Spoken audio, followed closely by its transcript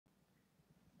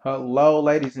Hello,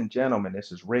 ladies and gentlemen.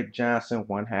 This is Rick Johnson,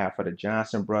 one half of the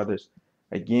Johnson Brothers.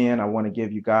 Again, I want to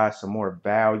give you guys some more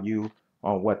value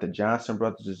on what the Johnson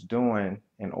Brothers is doing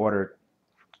in order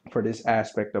for this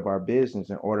aspect of our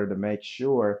business, in order to make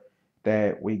sure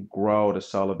that we grow the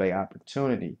Solavei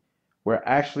opportunity. We're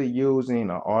actually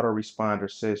using an autoresponder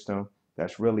system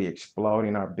that's really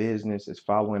exploding our business. It's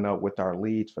following up with our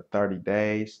leads for 30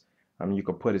 days. You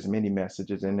can put as many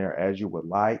messages in there as you would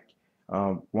like.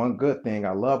 One good thing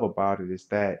I love about it is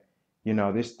that,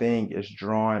 this thing is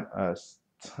drawing us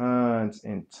tons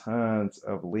and tons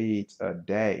of leads a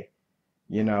day.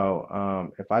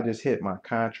 If I just hit my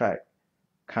contact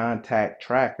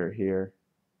tracker here,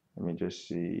 let me just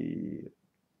see.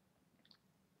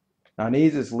 Now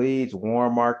these is leads,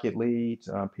 warm market leads,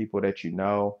 people that you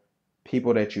know,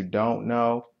 people that you don't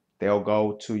know. They'll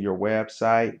go to your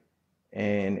website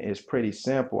and it's pretty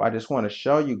simple. I just want to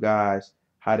show you guys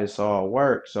how this all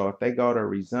works. So if they go to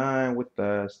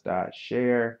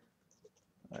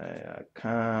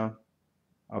resignwithus.share.com,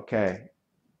 okay,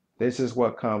 this is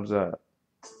what comes up.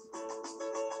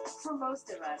 For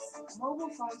most of us, mobile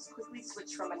phones quickly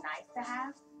switch from a nice to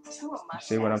have to a You must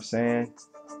see what I'm have. saying?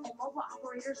 And mobile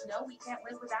operators know we can't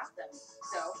live without them.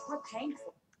 So we're paying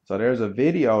for So there's a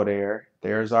video there.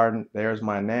 There's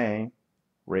my name,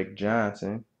 Rick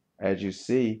Johnson, as you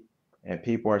see, and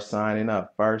people are signing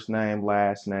up. First name,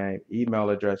 last name, email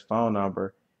address, phone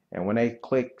number. And when they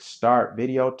click start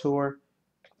video tour,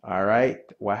 all right,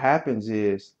 what happens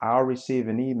is I'll receive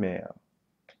an email.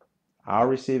 I'll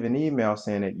receive an email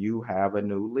saying that you have a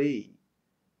new lead.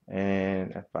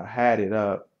 And if I had it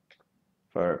up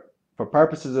for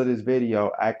purposes of this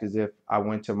video, act as if I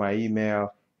went to my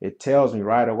email. It tells me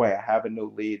right away I have a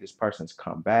new lead. This person's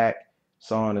come back,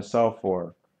 so on and so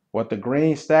forth. What the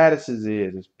green statuses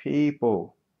is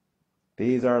people.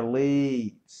 These are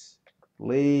leads,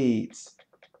 leads,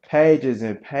 pages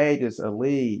and pages of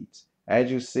leads.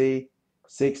 As you see,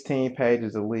 16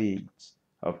 pages of leads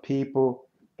of people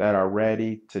that are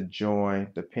ready to join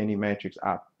the Penny Matrix.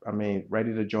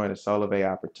 Ready to join the Solavei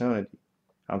opportunity.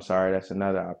 I'm sorry, that's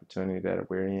another opportunity that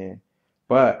we're in.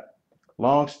 But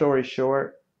long story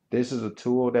short, this is a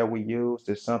tool that we use.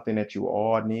 It's something that you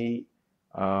all need.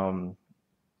 Um,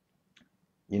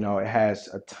 it has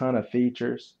a ton of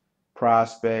features,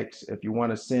 prospects. If you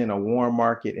want to send a warm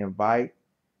market invite,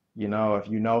 if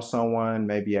you know someone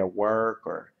maybe at work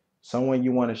or someone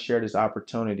you want to share this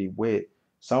opportunity with,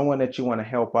 someone that you want to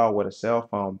help out with a cell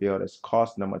phone bill that's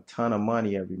costing them a ton of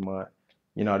money every month,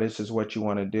 this is what you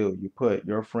want to do. You put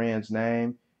your friend's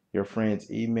name, your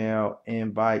friend's email,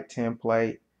 invite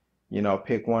template,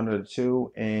 pick one of the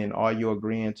two, and all you're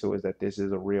agreeing to is that this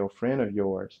is a real friend of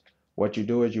yours. What you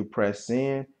do is you press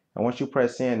send, and once you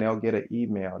press send, they'll get an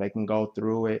email. They can go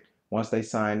through it. Once they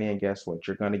sign in, guess what?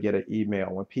 You're going to get an email.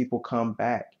 When people come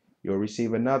back, you'll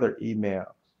receive another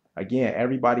email. Again,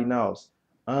 everybody knows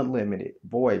unlimited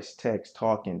voice, text,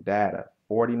 talking, data,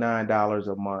 $49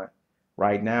 a month.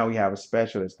 Right now, we have a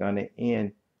special that's going to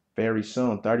end very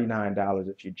soon, $39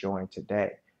 if you join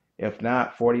today. If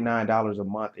not, $49 a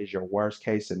month is your worst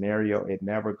case scenario. It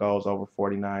never goes over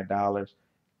 $49.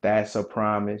 That's a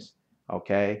promise,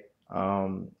 okay?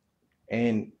 And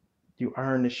you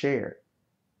earn the share.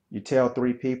 You tell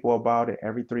 3 people about it.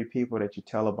 Every 3 people that you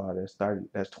tell about it,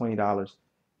 that's $20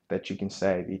 that you can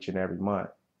save each and every month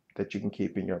that you can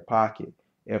keep in your pocket.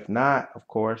 If not, of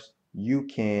course, you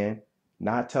can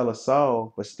not tell a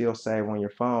soul, but still save on your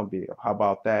phone bill. How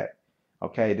about that?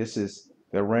 Okay, this is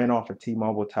the rent off of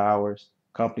T-Mobile Towers.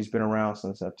 Company's been around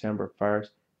since September 1st.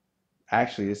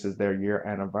 Actually, this is their year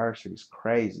anniversary. It's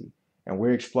crazy. And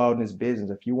we're exploding this business.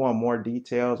 If you want more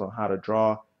details on how to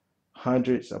draw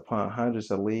hundreds upon hundreds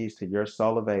of leads to your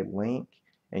Solavei link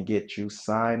and get you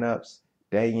signups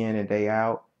day in and day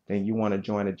out, then you want to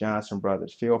join the Johnson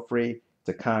Brothers. Feel free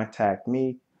to contact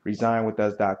me,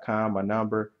 resignwithus.com. My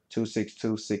number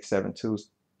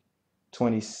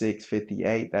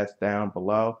 262-672-2658. That's down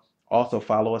below. Also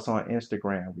follow us on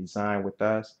Instagram, Resign With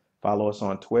Us. Follow us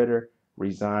on Twitter,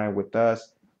 Resign With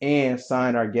Us, and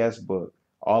sign our guest book.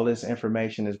 All this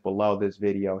information is below this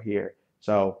video here.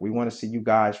 So we want to see you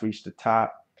guys reach the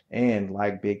top. And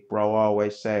like Big Bro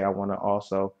always say, I want to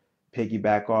also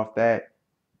piggyback off that.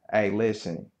 Hey,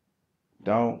 listen,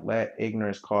 don't let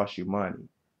ignorance cost you money.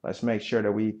 Let's make sure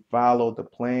that we follow the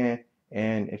plan.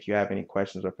 And if you have any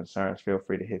questions or concerns, feel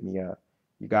free to hit me up.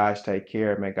 You guys take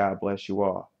care. May God bless you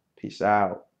all. Peace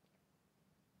out.